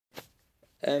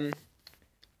Um,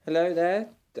 Hello there.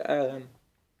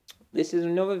 This is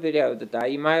another video of the day.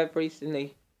 You may have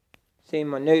recently seen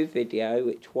my new video,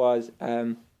 which was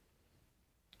the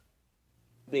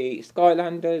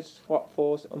Skylanders SWAT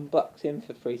Force unboxing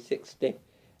for 360.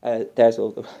 There's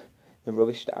all the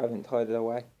rubbish that I haven't tidied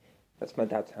away. That's my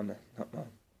dad's hammer, not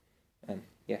mine.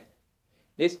 Yeah.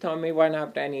 This time we won't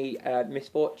have any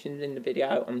misfortunes in the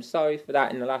video. I'm sorry for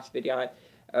that in the last video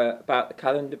about the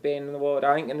calendar being in the world.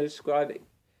 I ain't going to describe it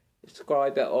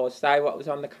or say what was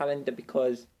on the calendar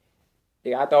because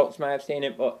the adults may have seen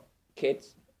it, but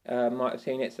kids might have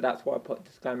seen it, so that's why I put a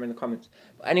disclaimer in the comments.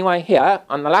 But anyway, here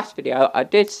on the last video, I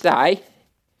did say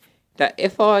that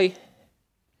if I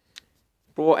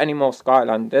brought any more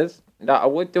Skylanders, that I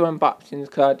would do unboxings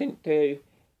because I didn't do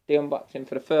the unboxing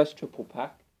for the first triple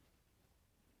pack.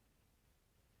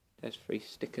 There's 3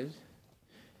 stickers.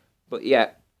 But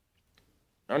yeah,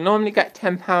 I normally get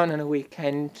 £10 on a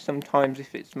weekend, sometimes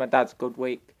if it's my dad's good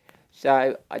week.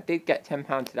 So I did get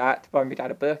 £10 to that to buy my dad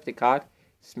a birthday card.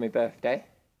 It's my birthday.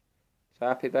 So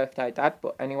happy birthday, Dad.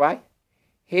 But anyway,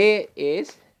 here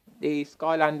is the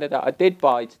Skylander that I did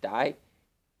buy today.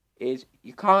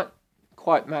 You can't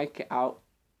quite make it out.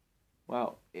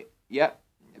 Well, yep,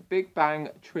 Big Bang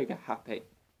Trigger Happy.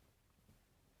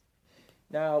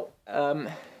 Now,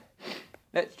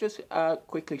 let's just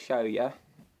quickly show you.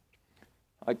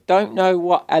 I don't know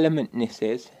what element this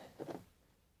is.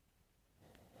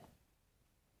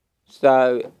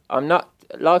 So, I'm not,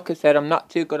 like I said, I'm not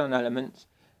too good on elements.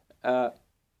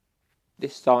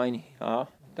 This sign here,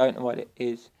 don't know what it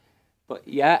is. But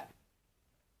yeah,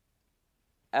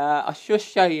 I should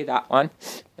show you that one.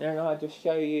 And then I'll just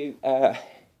show you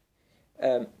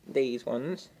these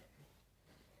ones.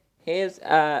 Here's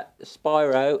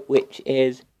Spyro, which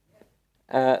is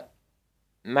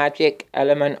magic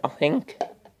element, I think.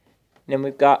 And then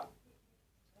we've got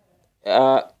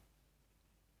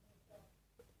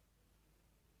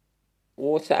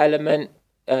water element,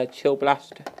 chill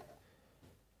blast. I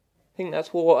think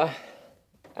that's water.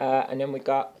 And then we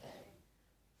got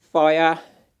fire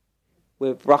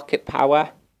with rocket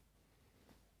power.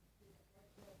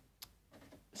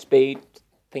 Speed,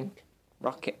 I think,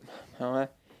 rocket power.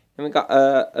 Then we got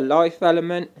a life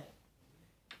element,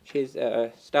 which is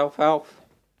stealth health.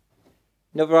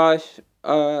 Another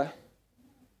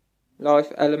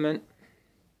life element.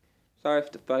 Sorry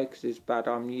if the focus is bad.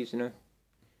 I'm using a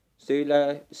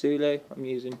Zulu. I'm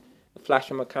using a flash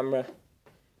on my camera.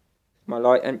 My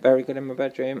light ain't very good in my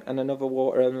bedroom. And another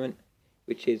water element,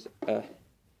 which is a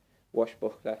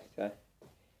washbuckler. So,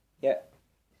 yeah.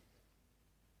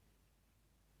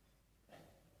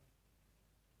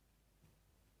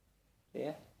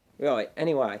 Yeah. Right.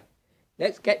 Anyway,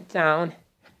 let's get down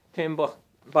to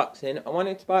unboxing. I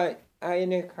wanted to buy a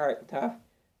new character,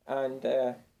 and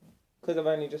because I've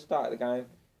only just started the game,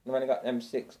 I've only got them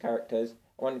 6 characters.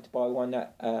 I wanted to buy one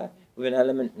that with an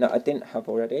element that I didn't have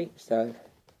already. So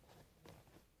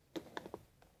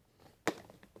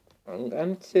I'm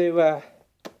going to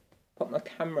put my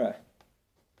camera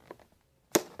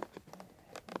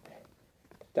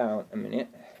down a minute.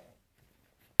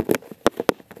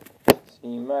 So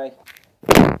you may.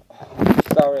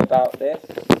 Sorry about this.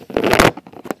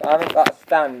 So I haven't got a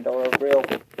stand or a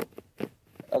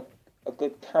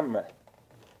good camera.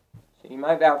 So you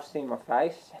may be able to see my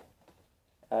face.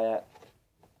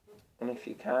 And if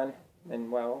you can, then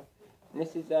well. And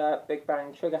this is Big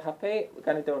Bang Trigger Happy. We're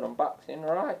going to do an unboxing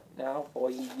right now for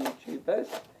you YouTubers.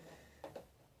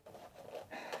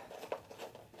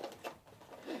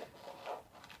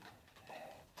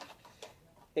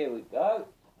 Here we go.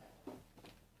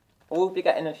 I will be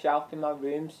getting a shelf in my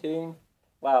room soon.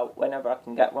 Well, whenever I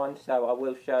can get one, so I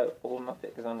will show all my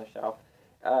figures on the shelf.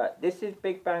 This is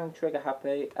Big Bang Trigger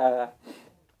Happy.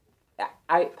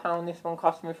 £8 this one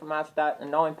cost me from Asda,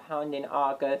 and £9 in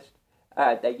August.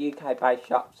 They're UK based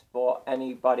shops for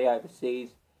anybody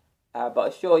overseas. But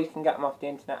I'm sure you can get them off the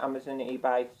internet, Amazon,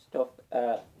 eBay, stuff.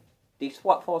 The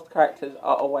SWAT Force characters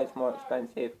are always more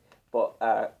expensive, but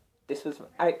this was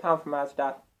 £8 from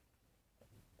Asda.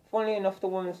 Funnily enough, the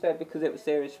woman said because it was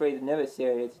Series 3, the newest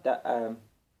series, that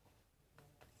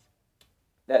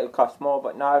it would cost more,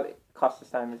 but no, it costs the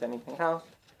same as anything else.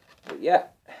 But yeah.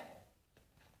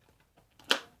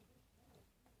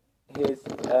 Here's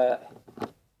the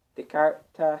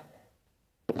character.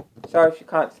 Sorry if you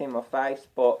can't see my face,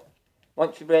 but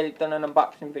once you've really done an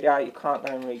unboxing video, you can't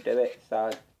go and redo it, so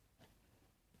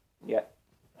yeah.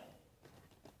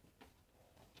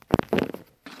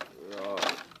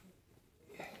 Right.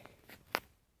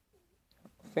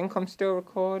 I think I'm still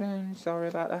recording, sorry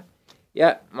about that.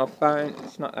 Yeah, my phone,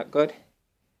 it's not that good.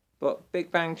 But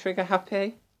Big Bang Trigger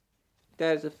Happy.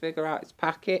 there's a figure out its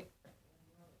packet.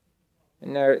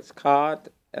 And there its card.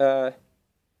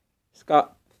 It's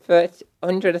got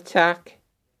 100 attack,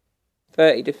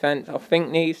 30 defense. I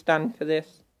think these stand for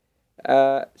this.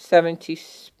 70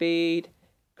 speed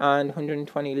and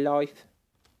 120 life.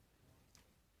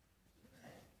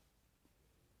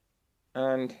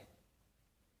 And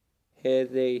here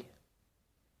the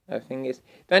thing is.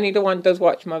 If any of the one does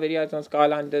watch my videos on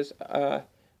Skylanders,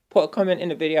 put a comment in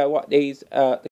the video what these